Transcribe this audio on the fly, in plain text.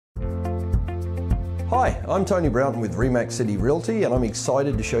Hi, I'm Tony Browton with Remax City Realty and I'm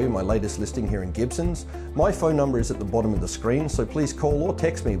excited to show you my latest listing here in Gibsons. My phone number is at the bottom of the screen, so please call or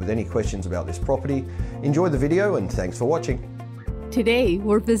text me with any questions about this property. Enjoy the video and thanks for watching. Today,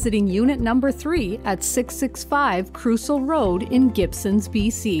 we're visiting unit number 3 at 665 Crucil Road in Gibsons,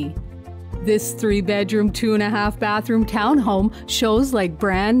 BC. This 3-bedroom, 2.5-bathroom townhome shows like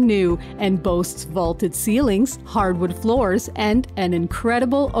brand new and boasts vaulted ceilings, hardwood floors, and an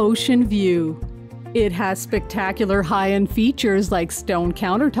incredible ocean view. It has spectacular high-end features like stone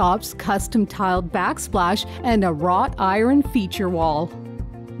countertops, custom tiled backsplash, and a wrought iron feature wall.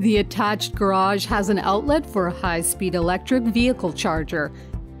 The attached garage has an outlet for a high-speed electric vehicle charger.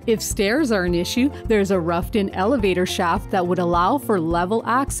 If stairs are an issue, there's a roughed-in elevator shaft that would allow for level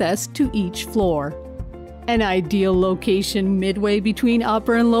access to each floor. An ideal location midway between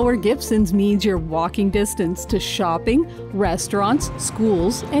Upper and Lower Gibsons means you're walking distance to shopping, restaurants,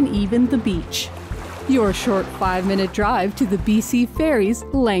 schools, and even the beach. Your short 5-minute drive to the BC Ferries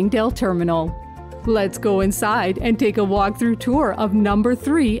Langdale terminal. Let's go inside and take a walkthrough tour of number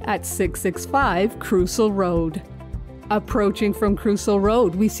 3 at 665 Crucil Road. Approaching from Crucil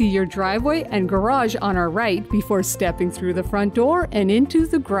Road, we see your driveway and garage on our right before stepping through the front door and into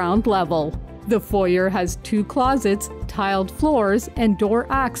the ground level. The foyer has 2 closets, tiled floors, and door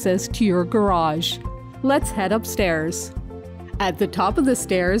access to your garage. Let's head upstairs. At the top of the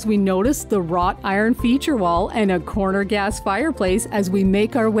stairs, we notice the wrought iron feature wall and a corner gas fireplace as we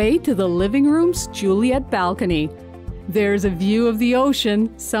make our way to the living room's Juliet balcony. There's a view of the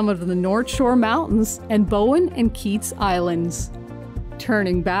ocean, some of the North Shore Mountains, and Bowen and Keats Islands.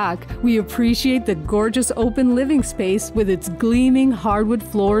 Turning back, we appreciate the gorgeous open living space with its gleaming hardwood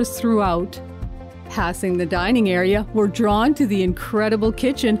floors throughout. Passing the dining area, we're drawn to the incredible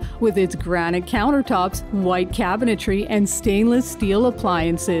kitchen with its granite countertops, white cabinetry, and stainless steel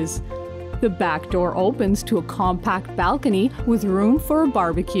appliances. The back door opens to a compact balcony with room for a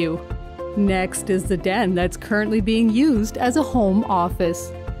barbecue. Next is the den that's currently being used as a home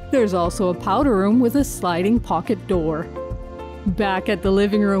office. There's also a powder room with a sliding pocket door. Back at the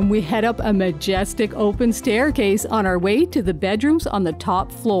living room, we head up a majestic open staircase on our way to the bedrooms on the top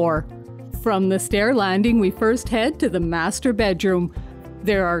floor. From the stair landing, we first head to the master bedroom.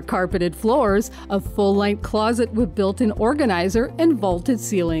 There are carpeted floors, a full-length closet with built-in organizer, and vaulted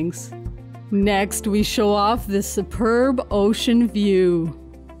ceilings. Next, we show off this superb ocean view.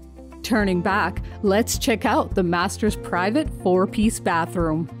 Turning back, let's check out the master's private 4-piece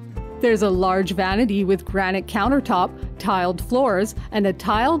bathroom. There's a large vanity with granite countertop, tiled floors, and a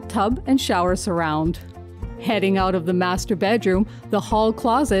tiled tub and shower surround. Heading out of the master bedroom, the hall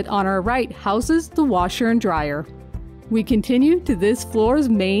closet on our right houses the washer and dryer. We continue to this floor's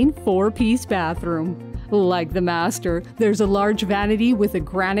main 4-piece bathroom. Like the master, there's a large vanity with a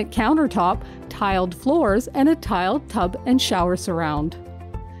granite countertop, tiled floors, and a tiled tub and shower surround.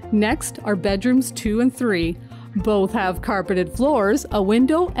 Next are bedrooms 2 and 3. Both have carpeted floors, a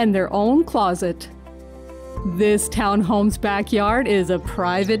window, and their own closet. This townhome's backyard is a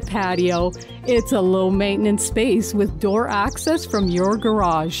private patio. It's a low-maintenance space with door access from your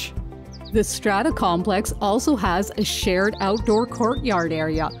garage. The strata complex also has a shared outdoor courtyard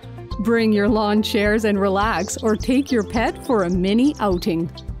area. Bring your lawn chairs and relax, or take your pet for a mini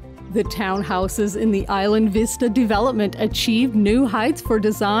outing. The townhouses in the Island Vista development achieved new heights for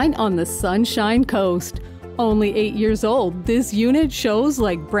design on the Sunshine Coast. Only 8 years old, this unit shows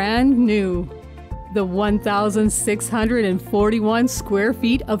like brand new. The 1,641 square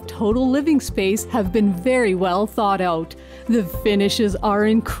feet of total living space have been very well thought out. The finishes are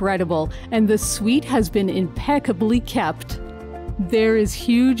incredible, and the suite has been impeccably kept. There is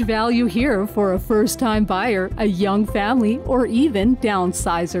huge value here for a first-time buyer, a young family, or even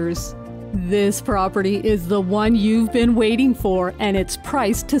downsizers. This property is the one you've been waiting for, and it's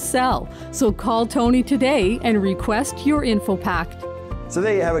priced to sell. So call Tony today and request your info pack. So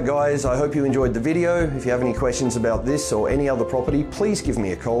there you have it, guys. I hope you enjoyed the video. If you have any questions about this or any other property, please give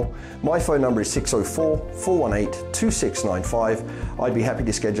me a call. My phone number is 604-418-2695. I'd be happy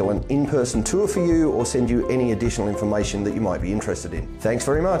to schedule an in-person tour for you or send you any additional information that you might be interested in. Thanks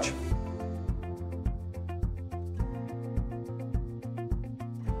very much.